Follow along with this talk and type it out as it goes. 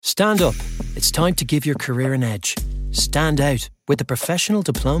Stand up. It's time to give your career an edge. Stand out with a professional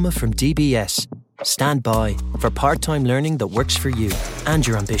diploma from DBS. Stand by for part-time learning that works for you and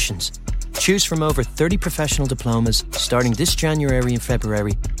your ambitions. Choose from over 30 professional diplomas starting this January and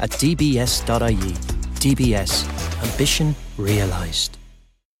February at dbs.ie. DBS. Ambition realised.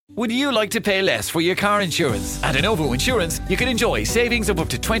 Would you like to pay less for your car insurance? At Innovo Insurance, you can enjoy savings of up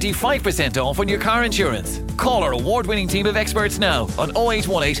to 25% off on your car insurance. Call our award-winning team of experts now on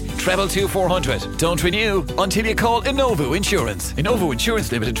 0818 222 400. Don't renew until you call Innovo Insurance. Innovo Insurance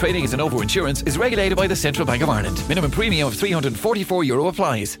Limited, trading as Innovo Insurance, is regulated by the Central Bank of Ireland. Minimum premium of €344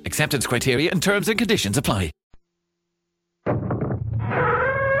 applies. Acceptance criteria and terms and conditions apply.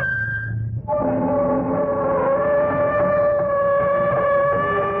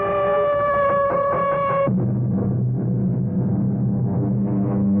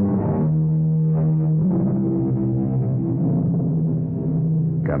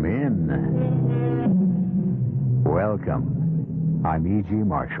 Come in. Welcome. I'm E.G.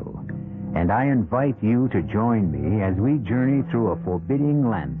 Marshall, and I invite you to join me as we journey through a forbidding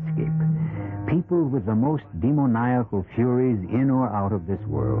landscape, peopled with the most demoniacal furies in or out of this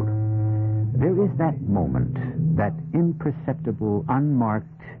world. There is that moment, that imperceptible, unmarked,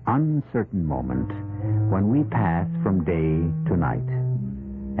 uncertain moment, when we pass from day to night,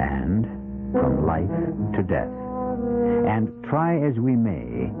 and from life to death. And try as we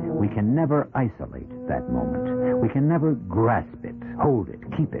may, we can never isolate that moment. We can never grasp it, hold it,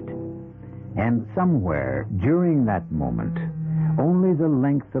 keep it. And somewhere during that moment, only the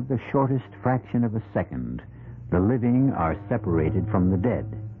length of the shortest fraction of a second, the living are separated from the dead.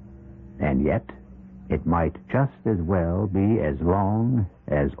 And yet, it might just as well be as long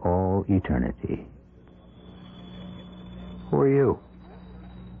as all eternity. Who are you?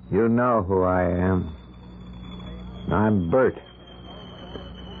 You know who I am. I'm Bert.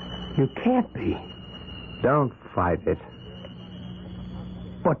 You can't be. Don't fight it.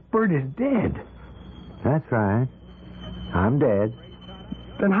 But Bert is dead. That's right. I'm dead.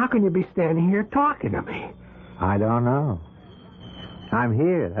 Then how can you be standing here talking to me? I don't know. I'm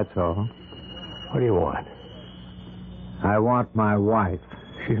here, that's all. What do you want? I want my wife.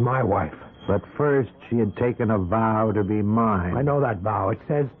 She's my wife. But first, she had taken a vow to be mine. I know that vow. It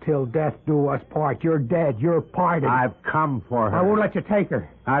says, till death do us part. You're dead. You're parted. I've come for her. I won't let you take her.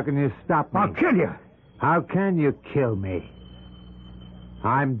 How can you stop me? I'll kill you. How can you kill me?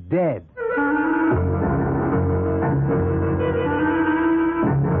 I'm dead.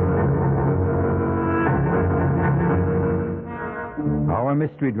 Our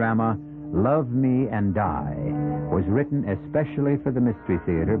mystery drama, Love Me and Die, was written especially for the Mystery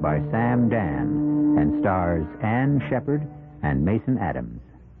Theater by Sam Dan and stars Ann Shepard and Mason Adams.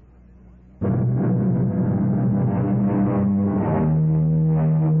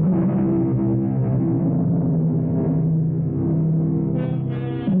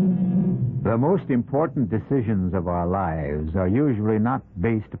 The most important decisions of our lives are usually not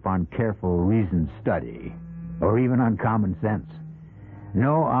based upon careful reasoned study or even on common sense.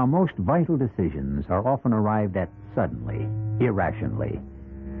 No, our most vital decisions are often arrived at suddenly, irrationally.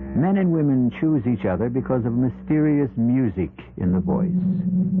 Men and women choose each other because of mysterious music in the voice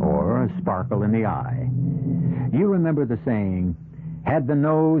or a sparkle in the eye. You remember the saying, had the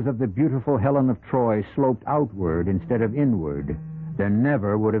nose of the beautiful Helen of Troy sloped outward instead of inward, there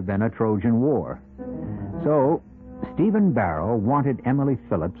never would have been a Trojan War. So, Stephen Barrow wanted Emily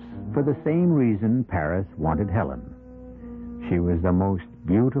Phillips for the same reason Paris wanted Helen. She was the most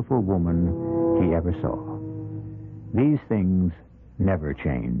beautiful woman he ever saw. These things never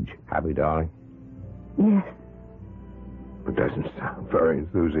change. Happy, darling? Yes, It doesn't sound very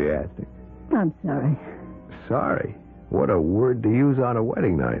enthusiastic. I'm sorry. Sorry? What a word to use on a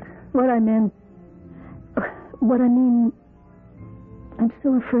wedding night. What I mean, I'm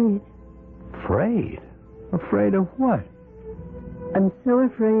so afraid. Afraid? Afraid of what? I'm so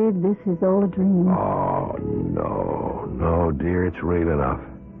afraid this is all a dream. Oh, no. No, dear, it's real enough.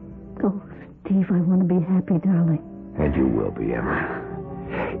 Oh, Steve, I want to be happy, darling. And you will be, Emily.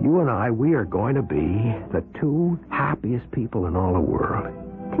 You and I, we are going to be the two happiest people in all the world.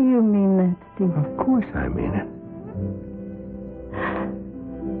 Do you mean that, Steve? Of course I mean it.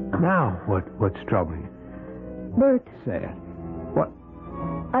 Now, what's troubling you? Bert. Say it. What?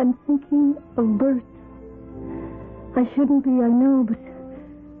 I'm thinking of Bert. I shouldn't be, I know, but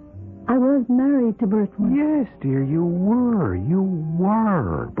I was married to Bert once. Yes, dear, you were. You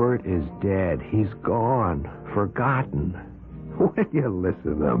were. Bert is dead. He's gone. Forgotten. Will you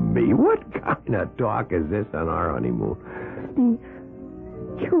listen to me? What kind of talk is this on our honeymoon? Steve,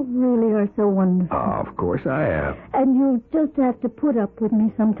 You really are so wonderful. Oh, of course I am. And you'll just have to put up with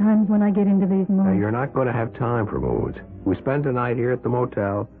me sometimes when I get into these moods. Now, you're not going to have time for moods. We spend the night here at the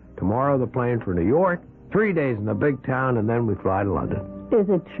motel. Tomorrow the plane for New York. 3 days in the big town, and then we fly to London. Is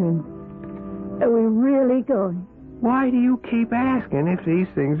it true? Are we really going? Why do you keep asking if these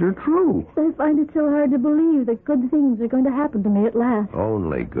things are true? I find it so hard to believe that good things are going to happen to me at last.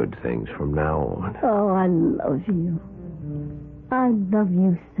 Only good things from now on. Oh, I love you. I love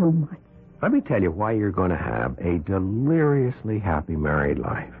you so much. Let me tell you why you're going to have a deliriously happy married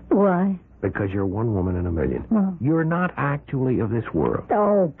life. Why? Because you're one woman in a million. Oh. You're not actually of this world.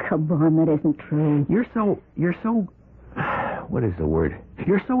 Oh, come on, that isn't true. You're so, what is the word?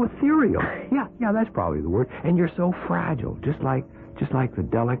 You're so ethereal. Yeah, that's probably the word. And you're so fragile, just like the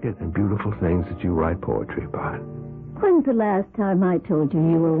delicate and beautiful things that you write poetry about. When's the last time I told you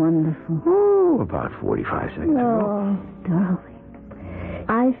you were wonderful? Oh, about 45 seconds ago. Oh, darling.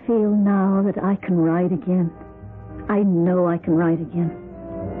 I feel now that I can write again. I know I can write again.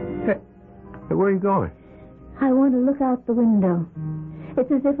 Hey, where are you going? I want to look out the window.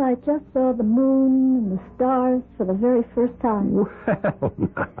 It's as if I just saw the moon and the stars for the very first time. Well,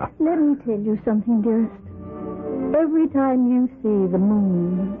 now. Let me tell you something, dearest. Every time you see the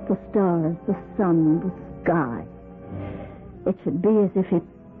moon, the stars, the sun, the sky, it should be as if it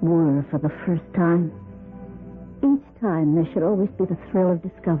were for the first time. Each time there should always be the thrill of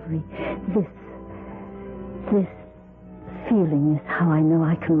discovery. This feeling is how I know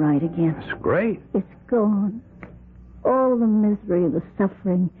I can write again. That's great. It's gone. All the misery, the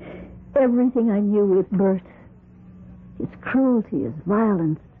suffering, everything I knew with Bert. His cruelty, his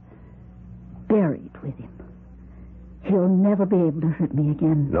violence, buried with him. He'll never be able to hurt me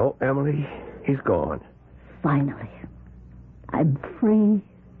again. No, Emily, he's gone. Finally. I'm free.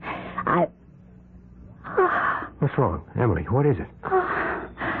 What's wrong? Emily, what is it?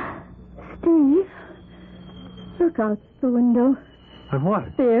 Steve, look out the window. And what?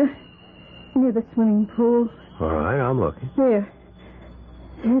 There, near the swimming pool. All right, I'm looking. There.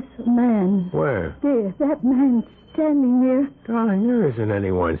 There's a man. Where? There, that man standing there. Darling, there isn't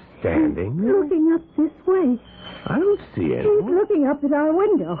anyone standing. He's looking up this way. I don't see He's anyone. looking up at our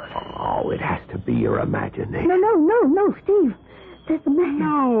window. Oh, it has to be your imagination. No, Steve. There's a man.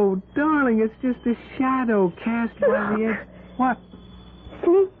 No, darling, it's just a shadow cast by the edge. What?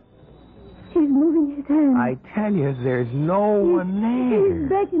 See? He's moving his hand. I tell you, there's no one there. He's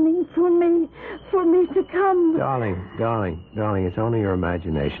beckoning for me to come. Darling, it's only your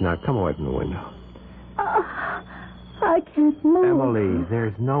imagination. Now, come away from the window. I can't move. Emily,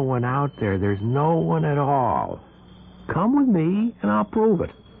 there's no one out there. There's no one at all. Come with me, and I'll prove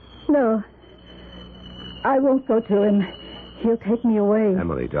it. No. I won't go to him. He'll take me away.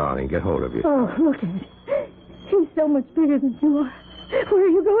 Emily, darling, get hold of yourself. Oh, look at it. He's so much bigger than you are. Where are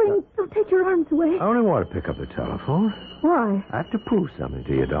you going? Don't take your arms away. I only want to pick up the telephone. Why? I have to prove something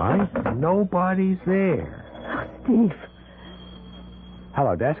to you, darling. Nobody's there. Oh, Steve.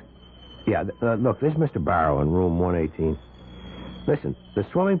 Hello, desk. Yeah, look, this is Mr. Barrow in room 118. Listen, the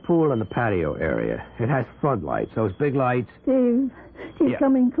swimming pool and the patio area, it has floodlights, those big lights. Steve, he's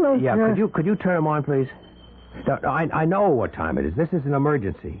coming closer. Yeah, could you turn them on, please? No, I know what time it is. This is an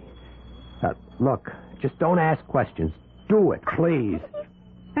emergency. Look, just don't ask questions. Do it, please.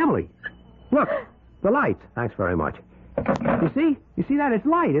 Emily, look, the lights. Thanks very much. You see that? It's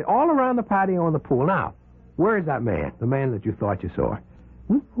light all around the patio and the pool. Now, where is that man? The man that you thought you saw?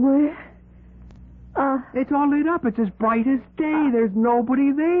 Where? It's all lit up. It's as bright as day. There's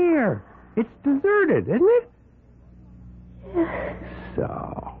nobody there. It's deserted, isn't it? Yes.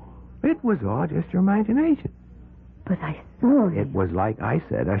 So, it was all just your imagination. But I saw him. It was like I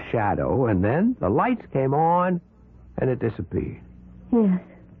said, a shadow, and then the lights came on, and it disappeared. Yes.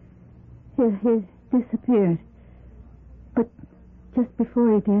 He disappeared. But just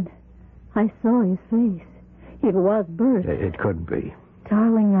before he did, I saw his face. It was Bert. It couldn't be.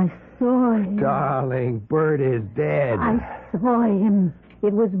 Darling, I saw him. Darling, Bert is dead. I saw him.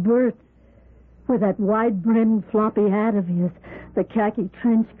 It was Bert. With that wide-brimmed floppy hat of his, the khaki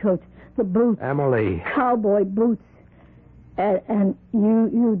trench coat, the boots. Emily. Cowboy boots. And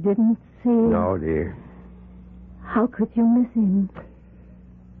you didn't see... No, dear. How could you miss him?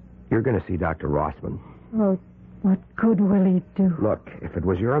 You're going to see Dr. Rossman. Oh, what good will he do? Look, if it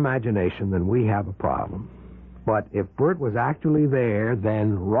was your imagination, then we have a problem. But if Bert was actually there,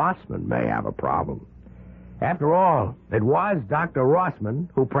 then Rossman may have a problem. After all, it was Dr. Rossman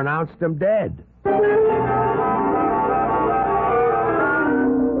who pronounced him dead.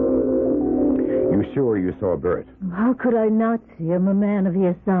 You sure you saw Bert? How could I not see him, a man of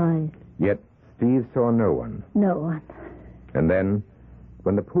your size? Yet Steve saw no one. No one. And then,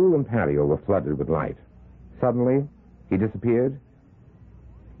 when the pool and patio were flooded with light. Suddenly, he disappeared.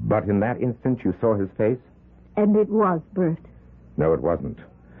 But in that instant, you saw his face? And it was Bert. No, it wasn't.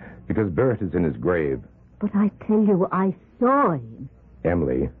 Because Bert is in his grave. But I tell you, I saw him.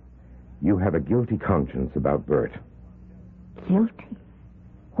 Emily, you have a guilty conscience about Bert. Guilty?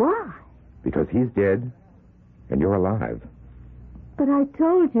 Why? Because he's dead, and you're alive. But I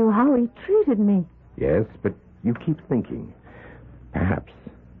told you how he treated me. Yes, but you keep thinking. Perhaps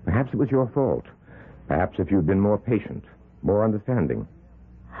it was your fault. Perhaps if you'd been more patient, more understanding.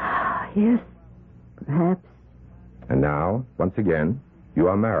 Yes, perhaps. And now, once again, you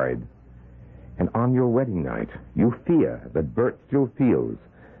are married. And on your wedding night, you fear that Bert still feels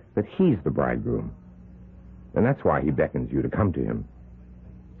that he's the bridegroom. And that's why he beckons you to come to him.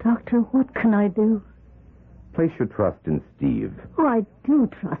 Doctor, what can I do? Place your trust in Steve. Oh, I do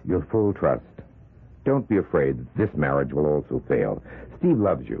trust. Your full trust. Don't be afraid that this marriage will also fail. Steve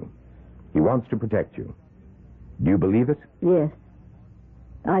loves you. He wants to protect you. Do you believe it? Yes,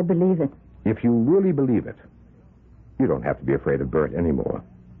 I believe it. If you really believe it, you don't have to be afraid of Bert anymore.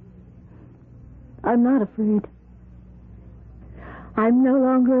 I'm not afraid. I'm no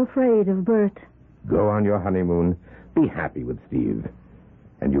longer afraid of Bert. Go on your honeymoon. Be happy with Steve.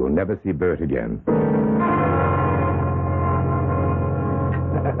 And you will never see Bert again.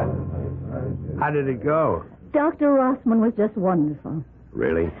 How did it go? Dr. Rossman was just wonderful.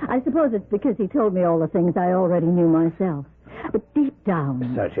 Really? I suppose it's because he told me all the things I already knew myself. But deep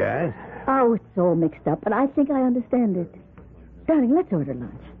down... Such as? Oh, it's all mixed up, but I think I understand it. Darling, let's order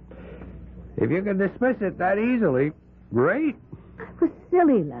lunch. If you can dismiss it that easily, great. I was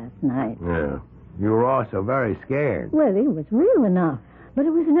silly last night. Yeah. You were also very scared. Well, it was real enough, but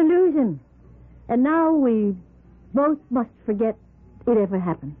it was an illusion. And now we both must forget it ever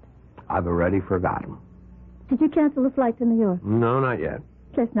happened. I've already forgotten. Did you cancel the flight to New York? No, not yet.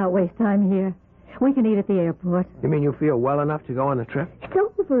 Let's not waste time here. We can eat at the airport. You mean you feel well enough to go on the trip? It's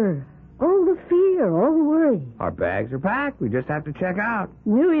over. All the fear, all the worry. Our bags are packed. We just have to check out.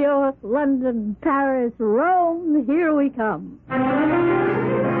 New York, London, Paris, Rome, here we come.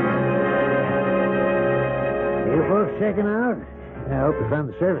 You folks checking out? I hope you found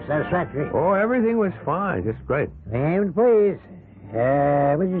the service satisfactory. Oh, everything was fine. Just great. Name, please.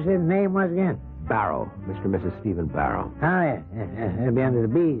 What did you say the name was again? Barrow. Mr. and Mrs. Stephen Barrow. Oh, yeah. It'll be under the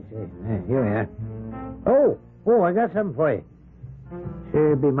B's. Here we are. Oh, I got something for you.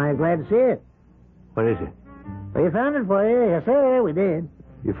 Sure, be mighty glad to see it. What is it? We found it for you. Yes, sir, we did.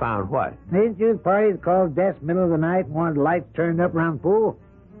 You found what? Didn't you the party that called Death's middle of the night and wanted lights turned up around the pool?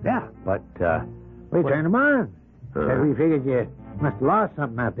 Yeah, but, We turned them on. Uh-huh. Said we figured you must have lost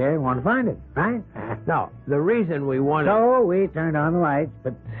something out there and wanted to find it, right? No, the reason we wanted... So we turned on the lights,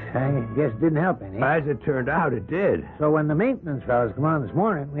 but I guess it didn't help any. As it turned out, it did. So when the maintenance fellas come on this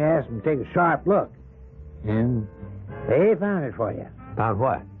morning, we asked them to take a sharp look. And they found it for you. Found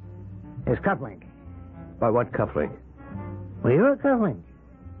what? It's cufflink. By what cufflink? Well, your cufflink.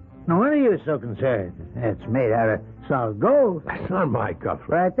 No wonder you were so concerned. It's made out of solid gold. That's not my cufflink.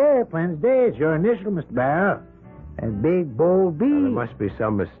 Right there, plain as day. It's your initial, Mr. Barrow. And big, bold B. Well, there must be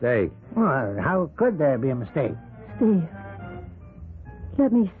some mistake. Well, how could there be a mistake? Steve,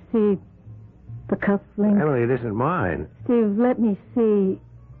 let me see the cufflink. Emily, it isn't mine. Steve, let me see...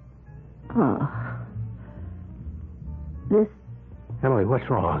 Oh. This Emily, what's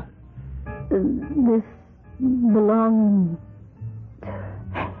wrong? This belonged...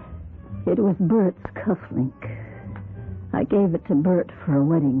 It was Bert's cufflink. I gave it to Bert for a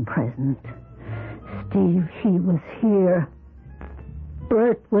wedding present. Steve, he was here.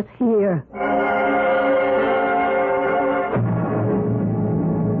 Bert was here.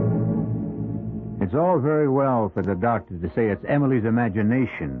 It's all very well for the doctor to say it's Emily's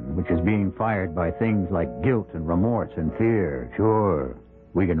imagination which is being fired by things like guilt and remorse and fear. Sure,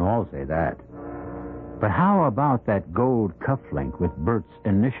 we can all say that. But how about that gold cufflink with Bert's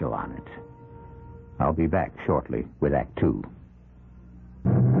initial on it? I'll be back shortly with Act 2.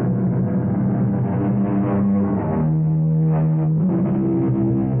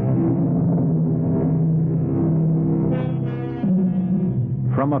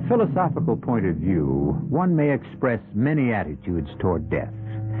 From a philosophical point of view, one may express many attitudes toward death.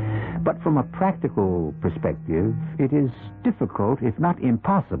 But from a practical perspective, it is difficult, if not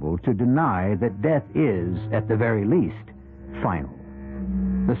impossible, to deny that death is, at the very least, final.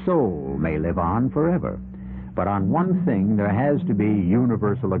 The soul may live on forever, but on one thing there has to be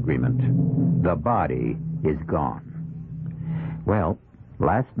universal agreement. The body is gone. Well,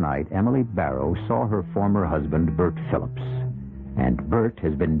 last night, Emily Barrow saw her former husband, Bert Phillips. And Bert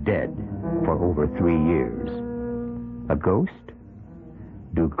has been dead for over 3 years. A ghost?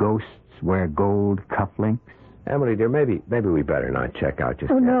 Do ghosts wear gold cufflinks? Emily, dear, maybe we better not check out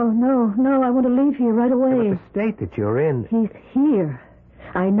just Oh, yet. no, I want to leave here right away. But the state that you're in... He's here.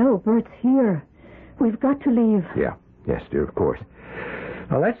 I know, Bert's here. We've got to leave. Yeah, yes, dear, of course.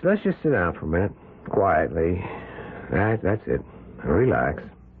 Now, let's just sit down for a minute, quietly. That's it. Relax.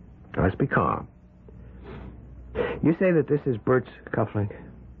 Now, let's be calm. You say that this is Bert's cufflink?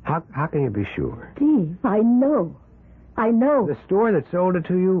 How can you be sure? Steve, I know. The store that sold it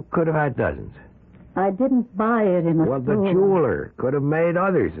to you could have had dozens. I didn't buy it in a Well, store. the jeweler could have made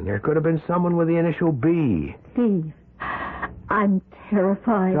others, and there could have been someone with the initial B. Steve, I'm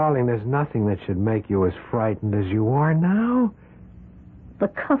terrified. Darling, there's nothing that should make you as frightened as you are now. The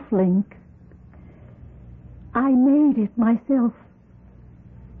cufflink. I made it myself.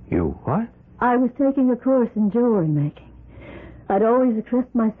 You what? I was taking a course in jewelry making. I'd always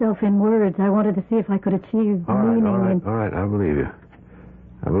expressed myself in words. I wanted to see if I could achieve meaning. All right, I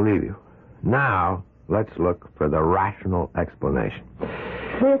believe you. Now, let's look for the rational explanation.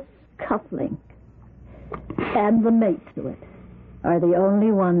 This cufflink and the mates to it are the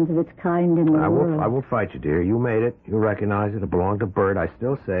only ones of its kind in the world. I will fight you, dear. You made it. You recognize it. It belonged to Bert. I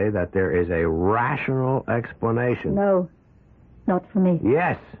still say that there is a rational explanation. No, not for me.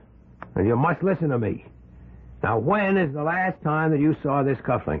 Yes, and you must listen to me. Now, when is the last time that you saw this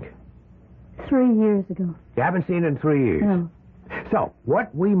cufflink? 3 years ago. You haven't seen it in 3 years. No. So,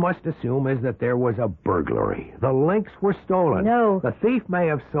 what we must assume is that there was a burglary. The links were stolen. No. The thief may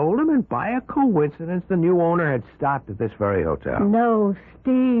have sold them, and by a coincidence, the new owner had stopped at this very hotel. No,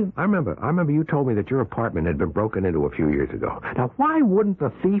 Steve. I remember you told me that your apartment had been broken into a few years ago. Now, why wouldn't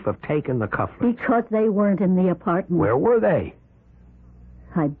the thief have taken the cufflinks? Because they weren't in the apartment. Where were they?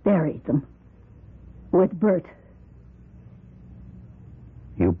 I buried them. With Bert.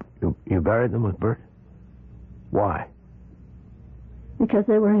 You buried them with Bert? Why? Because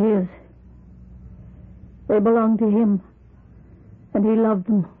they were his. They belonged to him. And he loved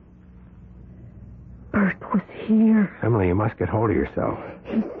them. Bert was here. Emily, you must get hold of yourself.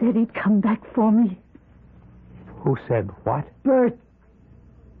 He said he'd come back for me. Who said what? Bert.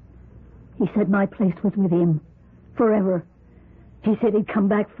 He said my place was with him. Forever. He said he'd come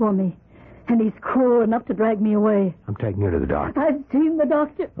back for me. And he's cruel enough to drag me away. I'm taking you to the doctor. I've seen the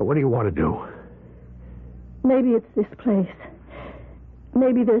doctor. What do you want to do? Maybe it's this place.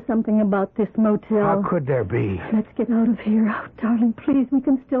 Maybe there's something about this motel. How could there be? Let's get out of here. Oh, darling, please. We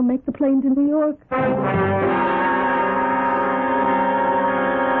can still make the plane to New York.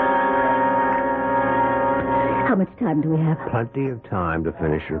 How much time do we have? Plenty of time to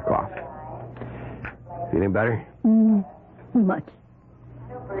finish your coffee. Feeling better? Much.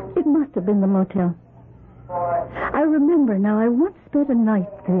 It must have been the motel. I remember now, I once spent a night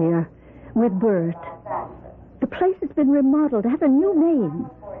there with Bert. The place has been remodeled, has a new name.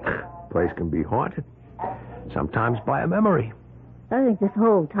 Place can be haunted. Sometimes by a memory. I think this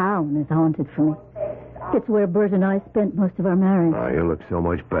whole town is haunted for me. It's where Bert and I spent most of our marriage. Oh, you look so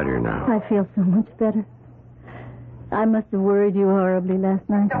much better now. I feel so much better. I must have worried you horribly last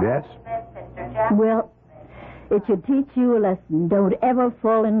night. Yes? Well, it should teach you a lesson. Don't ever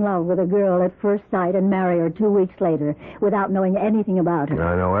fall in love with a girl at first sight and marry her 2 weeks later without knowing anything about her.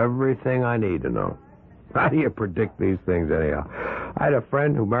 I know everything I need to know. How do you predict these things anyhow? I had a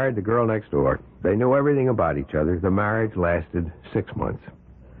friend who married the girl next door. They knew everything about each other. The marriage lasted 6 months.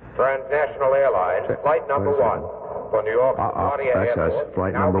 Transnational Airlines, flight number 1 for New York LaGuardia That's Airport. us.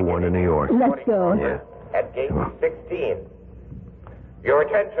 Flight number 1 to New York. Let's go. Yeah. At gate 16. Your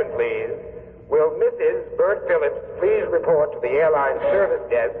attention, please. Will Mrs. Bert Phillips please report to the airline service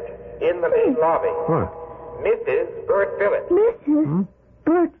desk in the main lobby? What? Mrs. Bert Phillips. Mrs.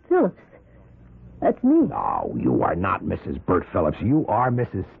 Bert Phillips. That's me. No, you are not Mrs. Bert Phillips. You are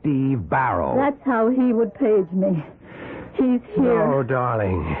Mrs. Steve Barrow. That's how he would page me. He's here. No,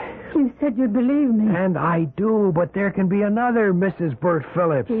 darling. You said you'd believe me. And I do, but there can be another Mrs. Bert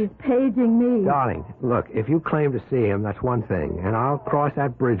Phillips. He's paging me. Darling, look, if you claim to see him, that's one thing, and I'll cross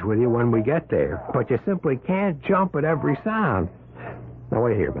that bridge with you when we get there. But you simply can't jump at every sound. Now,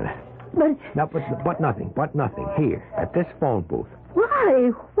 wait here a minute. But No, but nothing. Here, at this phone booth.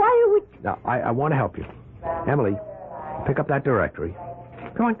 why? Why are we... Now, I want to help you. Emily, pick up that directory.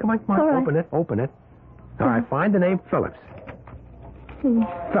 Come on. All right. Open it. All right, find the name Phillips.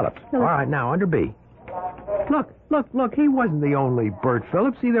 Phillips. All right, now, under B. Look, he wasn't the only Bert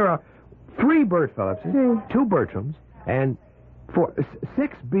Phillips. See, there are 3 Bert Phillipses, 2 Bertrams, and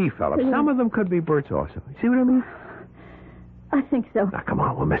 6 B. Phillips. Some of them could be Berts also. See what I mean? I think so. Now, come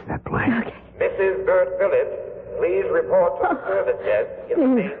on, we'll miss that plane. Okay. Mrs. Bert Phillips, please report to the service desk in the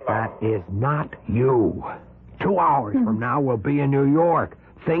main lobby. That is not you. 2 hours from now, we'll be in New York.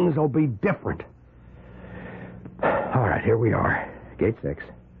 things will be different. All right, here we are. Gate 6.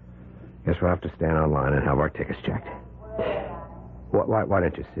 Guess we'll have to stand online and have our tickets checked. Why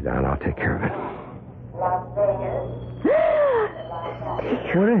don't you sit down? I'll take care of it.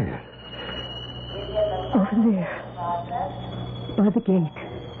 What is it? Over there. By the gate.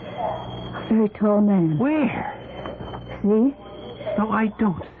 A very tall man. Where? See? No, I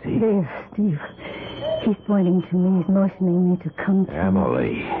don't see. There, Steve. He's pointing to me. He's motioning me to come to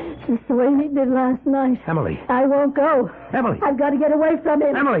Emily. him. Just the way he did last night. Emily. I won't go. Emily. I've got to get away from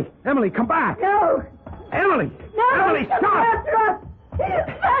him. Emily, come back. No. Emily. No. Emily, He's stop. after us.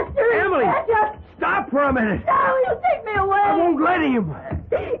 He's faster. Emily. Faster. Stop for a minute. No, he'll take me away. I won't let him.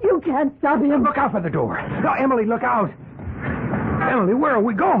 You can't stop him. Look out for the door. No, Emily, look out. Emily, where are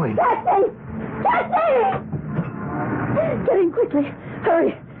we going? Taxi! Taxi! Get in quickly.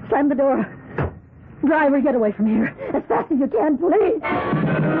 Hurry. Slam the door. Driver, get away from here. As fast as you can, please.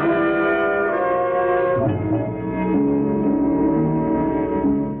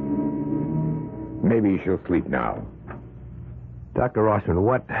 Maybe she'll sleep now. Dr. Rossman,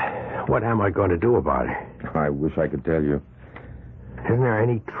 what am I going to do about it? I wish I could tell you. Isn't there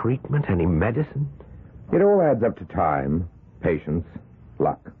any treatment, any medicine? It all adds up to time, patience,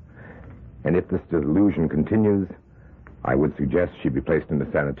 luck. And if this delusion continues, I would suggest she be placed in the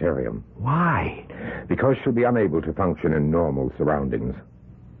sanitarium. Why? Because she'll be unable to function in normal surroundings.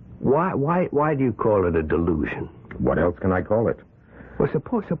 Why do you call it a delusion? What else can I call it? Well,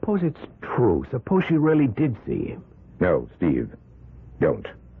 suppose it's true. Suppose she really did see him. No, Steve, don't.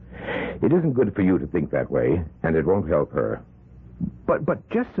 It isn't good for you to think that way, and it won't help her. But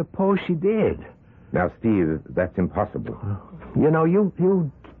just suppose she did. Now, Steve, that's impossible. You know,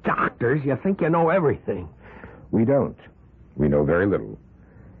 you doctors, you think you know everything. We don't. We know very little.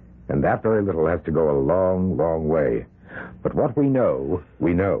 And that very little has to go a long, long way. But what we know,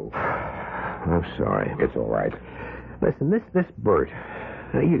 we know. I'm sorry. It's all right. Listen, this Bert,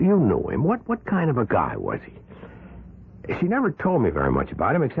 you knew him. What kind of a guy was he? She never told me very much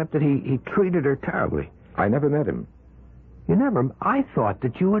about him, except that he treated her terribly. I never met him. You never? I thought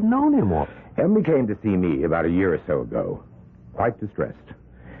that you had known him all. Emily came to see me about a year or so ago, quite distressed.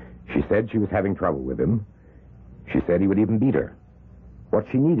 She said she was having trouble with him. She said he would even beat her. What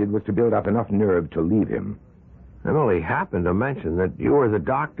she needed was to build up enough nerve to leave him. Emily happened to mention that you were the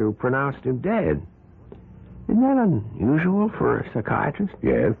doctor who pronounced him dead. Isn't that unusual for a psychiatrist?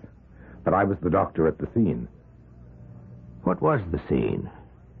 Yes, but I was the doctor at the scene. What was the scene?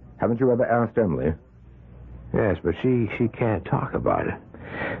 Haven't you ever asked Emily? Yes, but she can't talk about it.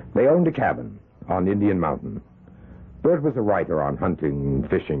 They owned a cabin on Indian Mountain. Bert was a writer on hunting and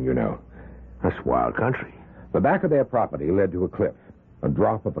fishing, you know. That's wild country. The back of their property led to a cliff, a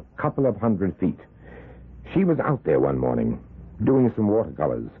drop of a couple of 100 feet. She was out there one morning, doing some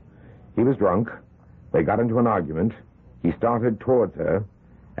watercolors. He was drunk. They got into an argument. He started towards her,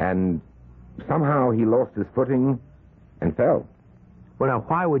 and somehow he lost his footing and fell. Well, now,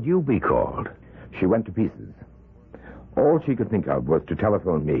 why would you be called? She went to pieces. All she could think of was to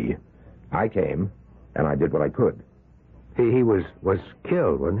telephone me. I came, and I did what I could. He was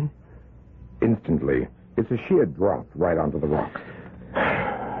killed, wasn't he? Instantly. It's a sheer drop right onto the rocks.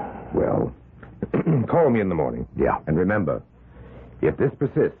 Well, call me in the morning. Yeah. And remember, if this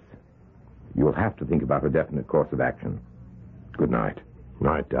persists, you will have to think about a definite course of action. Good night.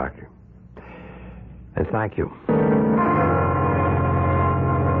 Night, Doctor. And thank you.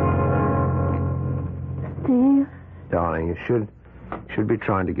 Steve? Darling, you should be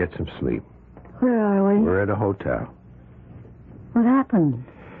trying to get some sleep. Where are we? We're at a hotel. What happened?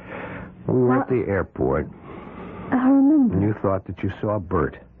 We were at the airport, I remember. and you thought that you saw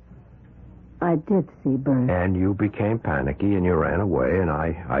Bert. I did see Bert. And you became panicky, and you ran away, and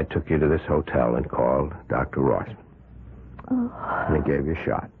I took you to this hotel and called Dr. Rossman. Oh. And he gave you a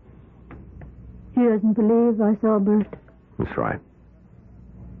shot. He doesn't believe I saw Bert. That's right.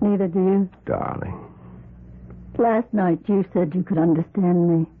 Neither do you. Darling. Last night you said you could understand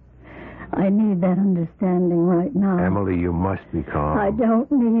me. I need that understanding right now. Emily, you must be calm. I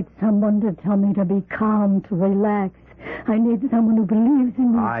don't need someone to tell me to be calm, to relax. I need someone who believes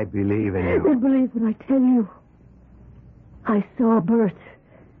in me. I believe in Who you. believes what I tell you. I saw Bert,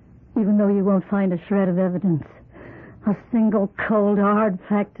 even though you won't find a shred of evidence. A single cold, hard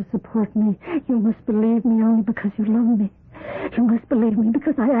fact to support me. You must believe me only because you love me. You must believe me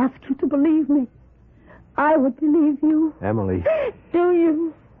because I asked you to believe me. I would believe you. Emily. Do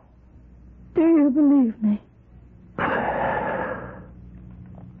you? Do you believe me?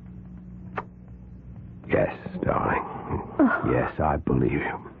 Yes, darling. Yes, I believe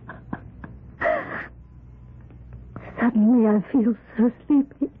you. Suddenly I feel so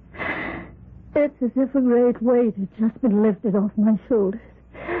sleepy. It's as if a great weight had just been lifted off my shoulders.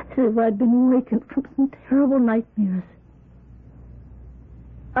 As if I'd been awakened from some terrible nightmares.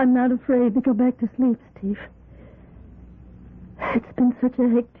 I'm not afraid to go back to sleep, Steve. It's been such a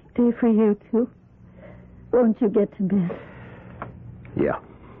hectic day for you, too. Won't you get to bed? Yeah.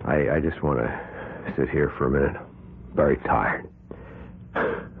 I just want to sit here for a minute. Very tired.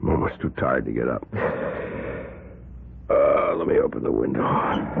 I'm almost too tired to get up. Let me open the window.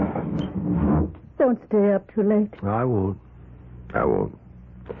 Don't stay up too late. I won't.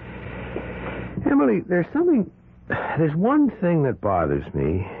 Emily, there's one thing that bothers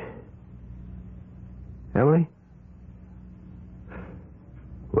me. Emily?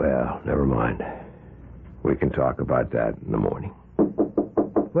 Well, never mind. We can talk about that in the morning.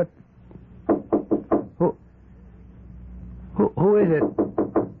 What? Who is it?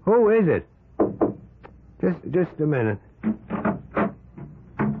 Who is it? Just a minute.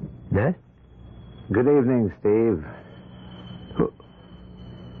 Yes? Good evening, Steve.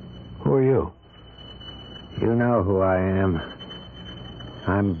 Who are you? You know who I am.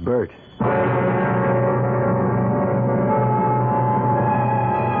 I'm Bert.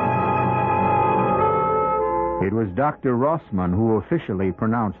 It was Dr. Rossman who officially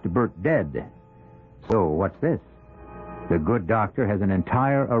pronounced Bert dead. So, what's this? The good doctor has an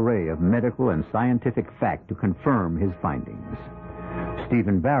entire array of medical and scientific fact to confirm his findings.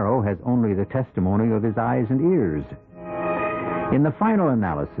 Stephen Barrow has only the testimony of his eyes and ears. In the final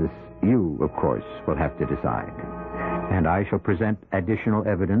analysis, you, of course, will have to decide. And I shall present additional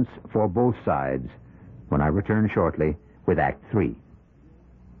evidence for both sides when I return shortly with Act 3.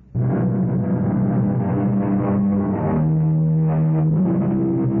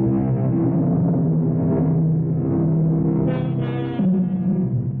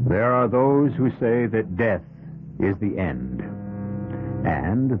 There are those who say that death is the end,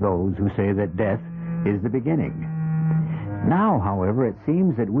 and those who say that death is the beginning. Now, however, it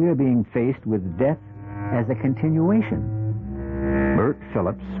seems that we are being faced with death as a continuation. Bert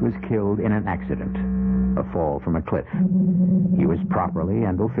Phillips was killed in an accident, a fall from a cliff. He was properly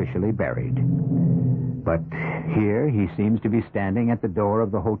and officially buried. But here he seems to be standing at the door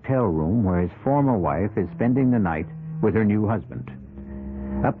of the hotel room where his former wife is spending the night with her new husband.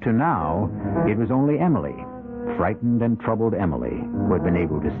 Up to now, it was only Emily, frightened and troubled Emily, who had been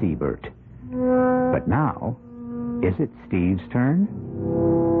able to see Bert. But now, is it Steve's turn?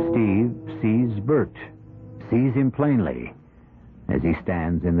 Steve sees Bert, sees him plainly, as he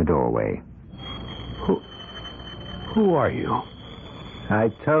stands in the doorway. Who are you?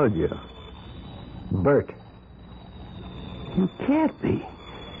 I told you. Bert. You can't be.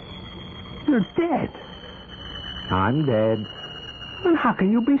 You're dead. I'm dead. Then how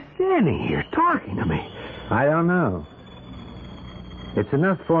can you be standing here talking to me? I don't know. It's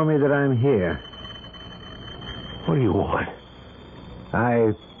enough for me that I'm here. What do you want?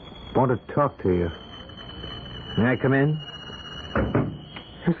 I want to talk to you. May I come in?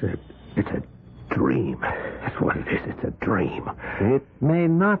 It's a dream. That's what it is. It's a dream. It may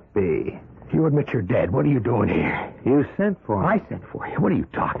not be. You admit you're dead. What are you doing here? You sent for me. I sent for you. What are you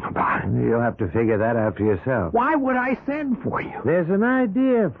talking about? You'll have to figure that out for yourself. Why would I send for you? There's an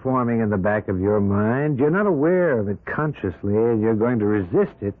idea forming in the back of your mind. You're not aware of it consciously, and you're going to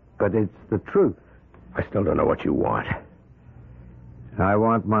resist it, but it's the truth. I still don't know what you want. I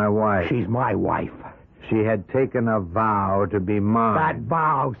want my wife. She's my wife. She had taken a vow to be mine. That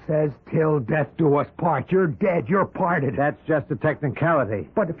vow says, till death do us part. You're dead. You're parted. That's just a technicality.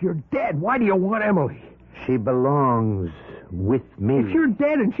 But if you're dead, why do you want Emily? She belongs with me. If you're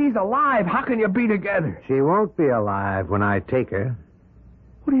dead and she's alive, how can you be together? She won't be alive when I take her.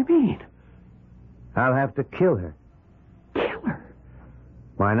 What do you mean? I'll have to kill her. Kill her?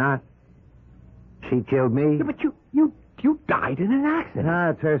 Why not? She killed me. Yeah, but you died in an accident.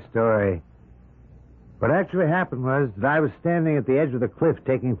 It's her story. What actually happened was that I was standing at the edge of the cliff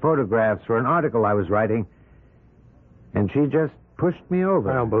taking photographs for an article I was writing, and she just pushed me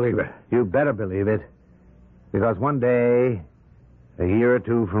over. I don't believe it. You better believe it. Because one day, a year or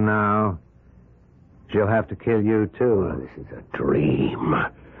two from now, she'll have to kill you, too. Oh, this is a dream.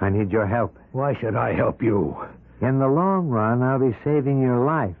 I need your help. Why should I help you? In the long run, I'll be saving your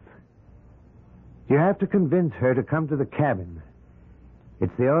life. You have to convince her to come to the cabin.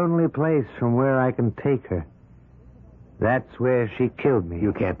 It's the only place from where I can take her. That's where she killed me.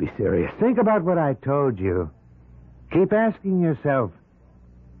 You can't be serious. Think about what I told you. Keep asking yourself,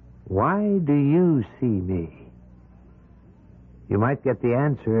 why do you see me? You might get the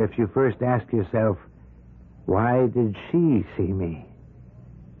answer if you first ask yourself, why did she see me?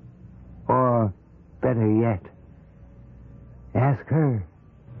 Or, better yet, Ask her.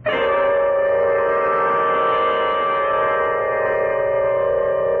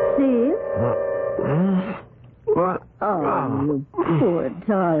 Steve? What? Oh, you poor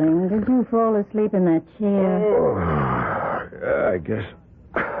darling. Did you fall asleep in that chair? I guess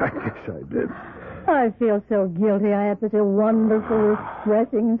I did. I feel so guilty. I had such a wonderful,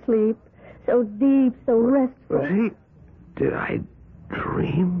 refreshing sleep. So deep, so restful. Did I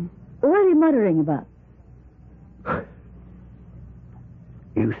dream? What are you muttering about?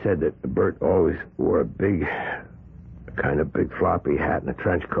 You said that Bert always wore a big floppy hat and a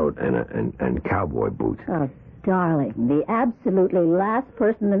trench coat and cowboy boots. Oh, darling, the absolutely last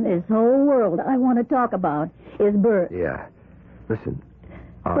person in this whole world I want to talk about is Bert. Yeah. Listen.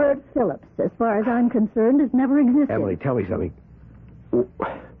 Bert Phillips, as far as I'm concerned, has never existed. Emily, tell me something.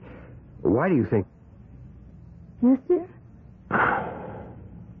 Why do you think... Yes, dear?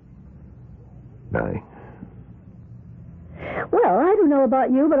 Nothing. Well, I don't know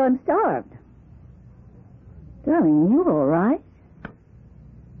about you, but I'm starved. Darling, you all right?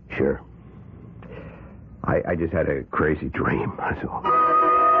 Sure. I just had a crazy dream, that's all.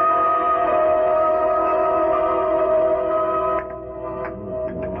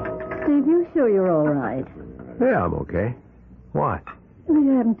 Steve, you sure you're all right? Yeah, I'm okay. What?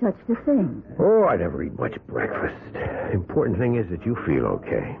 You haven't touched a thing. Oh, I never eat much breakfast. Important thing is that you feel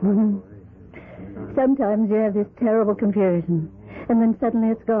okay. Mm-hmm. Sometimes you have this terrible confusion, and then suddenly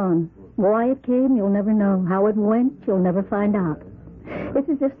it's gone. Why it came, you'll never know. How it went, you'll never find out. It's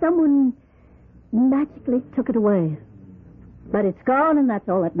as if someone magically took it away. But it's gone, and that's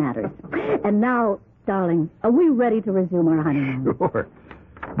all that matters. And now, darling, are we ready to resume our honeymoon? Sure.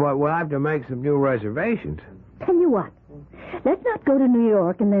 But we'll have to make some new reservations. Tell you what, let's not go to New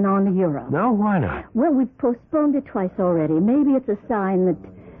York and then on to Europe. No, why not? Well, we've postponed it twice already. Maybe it's a sign that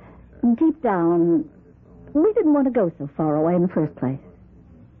deep down we didn't want to go so far away in the first place.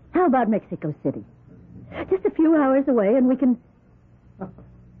 How about Mexico City? Just a few hours away and we can...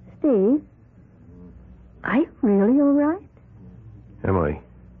 Steve, are you really all right? Emily,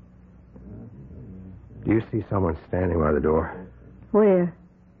 do you see someone standing by the door? Where?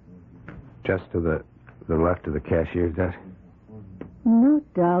 Just to the left of the cashier's desk? No,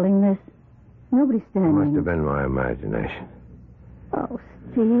 darling, there's nobody standing. Must have been my imagination. Oh,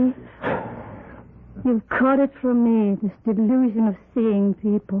 Steve. You've caught it from me, this delusion of seeing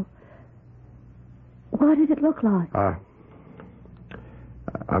people. What did it look like? I'm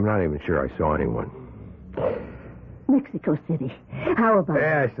not even sure I saw anyone. Mexico City. How about it?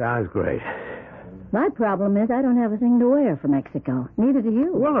 Yeah, sounds great. My problem is I don't have a thing to wear for Mexico. Neither do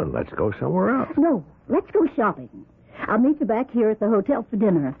you. Well, then let's go somewhere else. No, let's go shopping. I'll meet you back here at the hotel for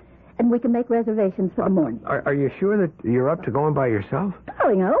dinner, and we can make reservations for the morning. Are you sure that you're up to going by yourself?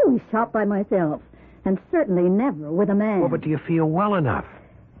 Darling, I always shop by myself, and certainly never with a man. Well, but do you feel well enough?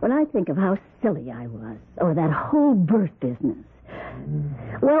 When I think of how silly I was, or that whole Bert business.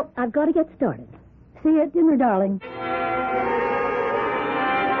 Well, I've got to get started. See you at dinner, darling.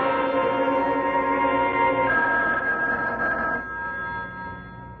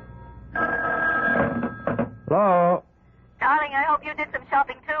 Hello? Darling, I hope you did some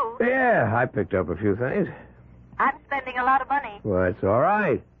shopping, too. Yeah, I picked up a few things. I'm spending a lot of money. Well, that's all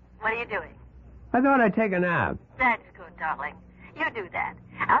right. What are you doing? I thought I'd take a nap. That's good, darling. You do that.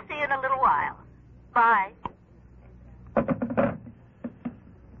 I'll see you in a little while. Bye.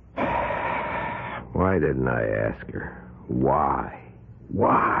 Why didn't I ask her? Why?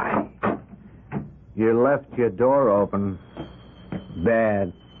 Why? You left your door open.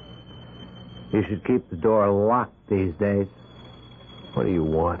 Bad. You should keep the door locked these days. What do you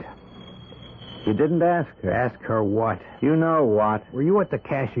want? You didn't ask her. Ask her what? You know what. Were you at the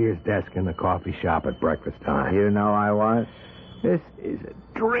cashier's desk in the coffee shop at breakfast time? You know I was. This is a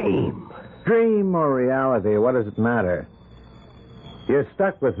dream. Dream or reality, what does it matter? You're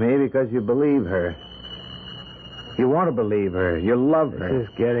stuck with me because you believe her. You want to believe her. You love her. This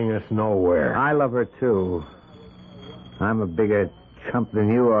is getting us nowhere. I love her, too. I'm a bigger chump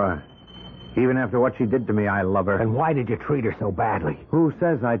than you are. Even after what she did to me, I love her. And why did you treat her so badly? Who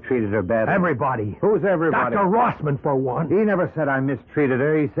says I treated her badly? Everybody. Who's everybody? Dr. Rossman, for one. He never said I mistreated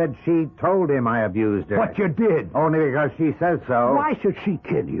her. He said she told him I abused her. But you did. Only because she says so. Why should she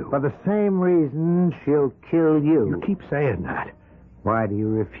kill you? For the same reason she'll kill you. You keep saying that. Why do you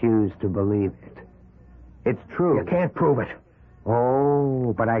refuse to believe it? It's true. You can't prove it.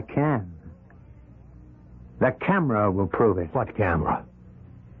 Oh, but I can. The camera will prove it. What camera?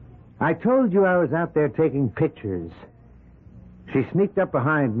 I told you I was out there taking pictures. She sneaked up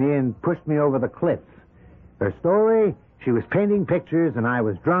behind me and pushed me over the cliff. Her story, she was painting pictures and I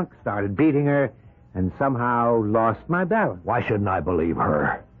was drunk, started beating her, and somehow lost my balance. Why shouldn't I believe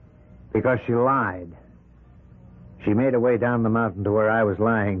her? Because she lied. She made her way down the mountain to where I was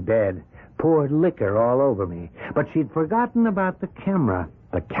lying dead, poured liquor all over me. But she'd forgotten about the camera.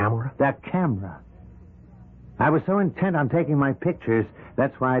 The camera? That camera. I was so intent on taking my pictures,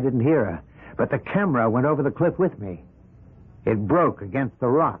 that's why I didn't hear her. But the camera went over the cliff with me. It broke against the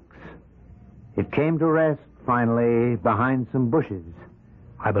rocks. It came to rest, finally, behind some bushes.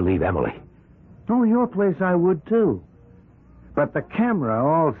 I believe Emily. Oh, your place I would, too. But the camera,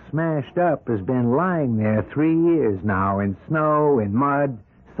 all smashed up, has been lying there 3 years now, in snow, in mud,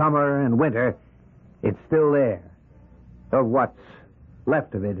 summer and winter. It's still there. Or what's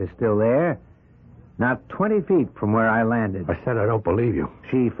left of it is still there. Not 20 feet from where I landed. I said I don't believe you.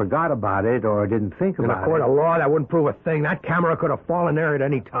 She forgot about it or didn't think about it. In a court of law, that wouldn't prove a thing. That camera could have fallen there at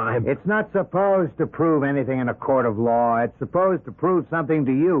any time. It's not supposed to prove anything in a court of law. It's supposed to prove something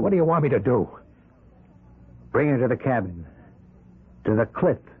to you. What do you want me to do? Bring her to the cabin. To the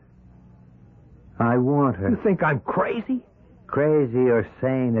cliff. I want her. You think I'm crazy? Crazy or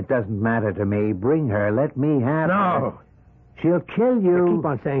sane, it doesn't matter to me. Bring her. Let me have her. No. She'll kill you. You keep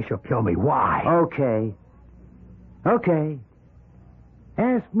on saying she'll kill me. Why? Okay.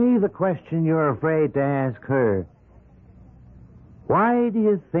 Ask me the question you're afraid to ask her. Why do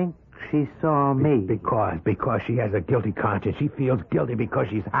you think she saw me? Because she has a guilty conscience. She feels guilty because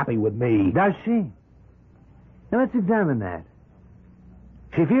she's happy with me. Does she? Now let's examine that.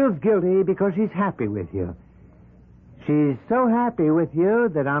 She feels guilty because she's happy with you. She's so happy with you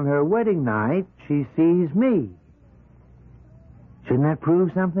that on her wedding night, she sees me. Shouldn't that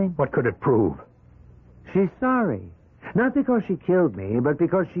prove something? What could it prove? She's sorry. Not because she killed me, but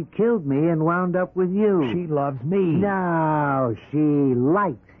because she killed me and wound up with you. She loves me. No, she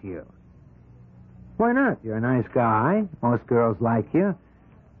likes you. Why not? You're a nice guy. Most girls like you.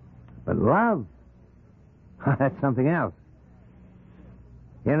 But love? That's something else.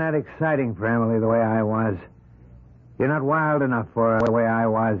 You're not exciting for Emily the way I was. You're not wild enough for her the way I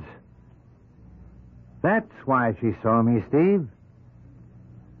was. That's why she saw me, Steve.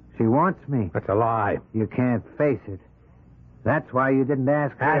 She wants me. That's a lie. You can't face it. That's why you didn't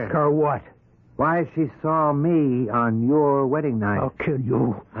ask her. Ask her what? Why she saw me on your wedding night. I'll kill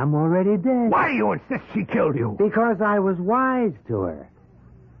you. I'm already dead. Why do you insist she killed you? Because I was wise to her.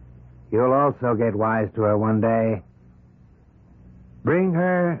 You'll also get wise to her one day. Bring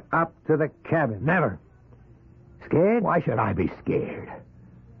her up to the cabin. Never. Scared? Why should I be scared?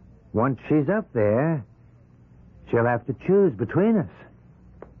 Once she's up there, she'll have to choose between us.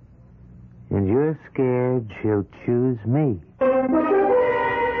 And you're scared she'll choose me.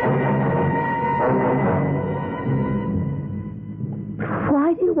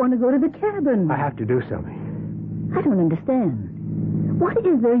 Why do you want to go to the cabin? I have to do something. I don't understand. What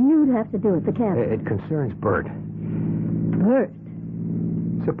is there you'd have to do at the cabin? It concerns Bert. Bert?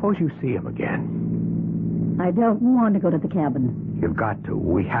 Suppose you see him again. I don't want to go to the cabin. You've got to.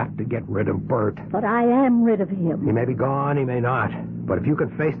 We have to get rid of Bert. But I am rid of him. He may be gone, he may not. But if you can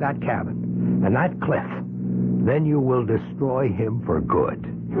face that cabin and that cliff, then you will destroy him for good.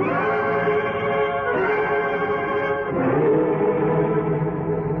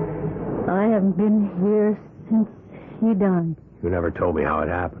 I haven't been here since he died. You never told me how it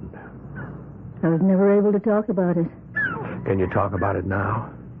happened. I was never able to talk about it. Can you talk about it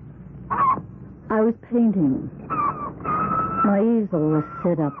now? I was painting. My easel was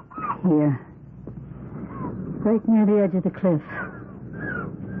set up here, right near the edge of the cliff.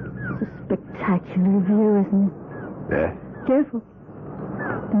 It's a spectacular view, isn't it? Yeah. Careful.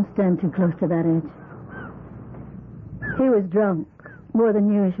 Don't stand too close to that edge. He was drunk, more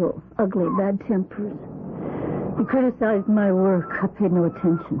than usual, ugly, bad-tempered. He criticized my work. I paid no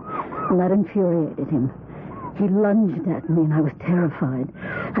attention, and that infuriated him. He lunged at me, and I was terrified.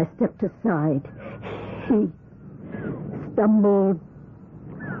 I stepped aside. He stumbled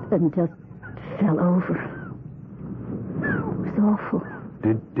and just fell over. It was awful.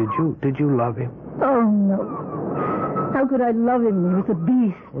 Did you love him? Oh, no. How could I love him? He was a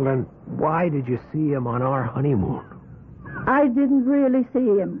beast. Well, then why did you see him on our honeymoon? I didn't really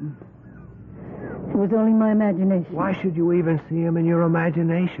see him. It was only my imagination. Why should you even see him in your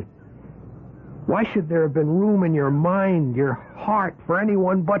imagination? Why should there have been room in your mind, your heart, for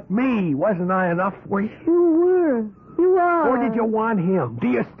anyone but me? Wasn't I enough for you? You were. You are. Or did you want him? Do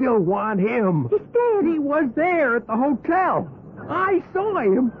you still want him? He's dead. He was there at the hotel. I saw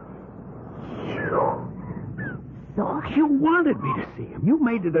him. You wanted me to see him. You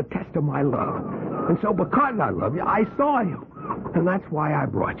made it a test of my love. And so because I love you, I saw him. And that's why I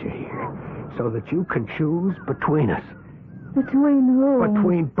brought you here. So that you can choose between us. Between who?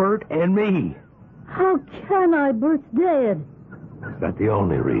 Between Bert and me. How can I? Bert's dead. Is that the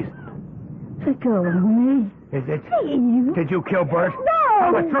only reason? Let go of me. Is it? Steve. Did you kill Bert? No!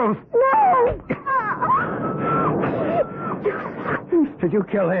 Tell the truth. No! Did you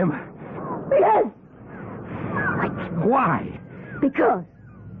kill him? Yes. Why? Because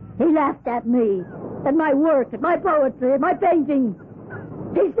he laughed at me, at my work, at my poetry, at my paintings.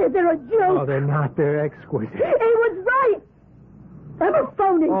 He said they're a joke. Oh, they're not. They're exquisite. He was right. I'm a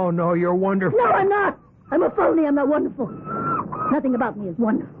phony. Oh, no, you're wonderful. No, I'm not. I'm a phony. I'm not wonderful. Nothing about me is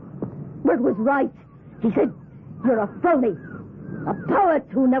wonderful. Bert was right. He said, you're a phony. A poet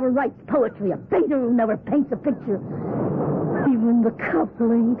who never writes poetry. A painter who never paints a picture. Even the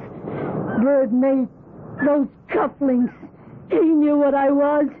cufflinks. Bert made those cufflinks. He knew what I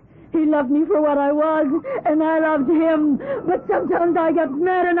was. He loved me for what I was, and I loved him. But sometimes I got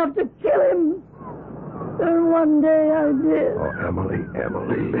mad enough to kill him. And one day I did. Oh, Emily,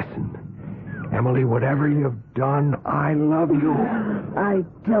 listen. Emily, whatever you've done, I love you. I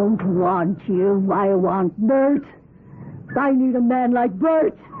don't want you. I want Bert. I need a man like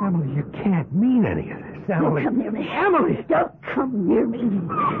Bert. Emily, you can't mean any of this. Emily. Don't come near me. Emily! Don't come near me.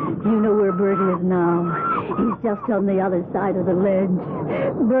 You know where Bert is now. He's just on the other side of the ledge.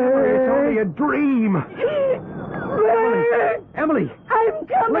 Bert. It's only a dream. Bert. Emily! I'm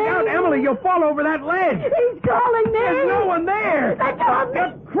coming. Look out, Emily! You'll fall over that ledge! He's calling me. There's no one there! Let go of me.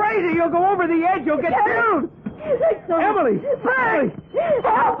 You're crazy! You'll go over the edge! You'll get killed! Let go. Emily! Bert. Emily!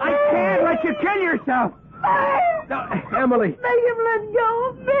 Help me. I can't let you kill yourself! Bert. No, Emily! Make him let go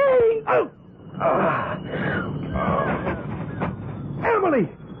of me. Oh. Emily!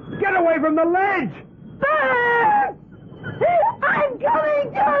 Get away from the ledge! Bert! I'm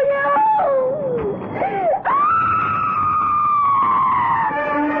coming to you!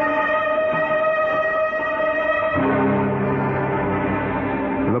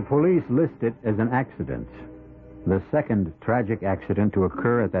 The police list it as an accident. The second tragic accident to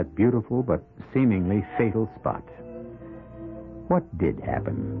occur at that beautiful but seemingly fatal spot. What did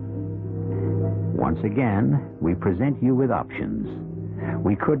happen? Once again, we present you with options.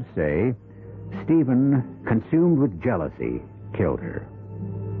 We could say, Stephen, consumed with jealousy, killed her.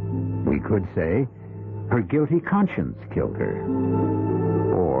 We could say, her guilty conscience killed her.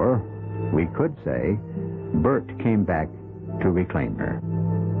 Or we could say, Bert came back to reclaim her.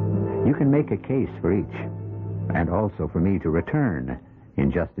 You can make a case for each, and also for me to return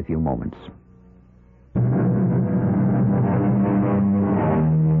in just a few moments.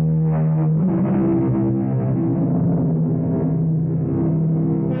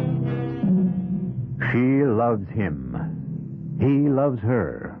 She loves him. He loves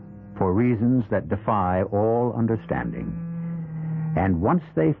her for reasons that defy all understanding. And once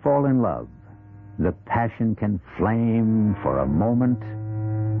they fall in love, the passion can flame for a moment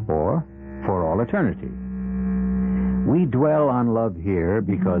or for all eternity. We dwell on love here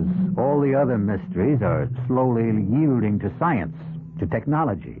because all the other mysteries are slowly yielding to science, to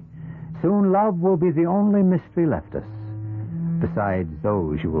technology. Soon love will be the only mystery left us, besides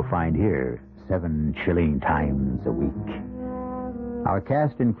those you will find here 7 chilling times a week. Our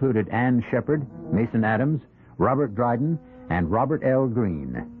cast included Ann Shepard, Mason Adams, Robert Dryden, and Robert L.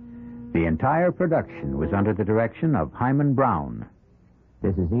 Green. The entire production was under the direction of Hyman Brown.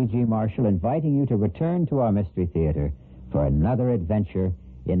 This is E.G. Marshall inviting you to return to our Mystery Theater for another adventure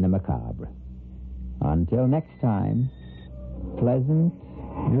in the macabre. Until next time, pleasant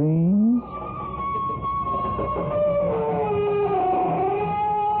dreams.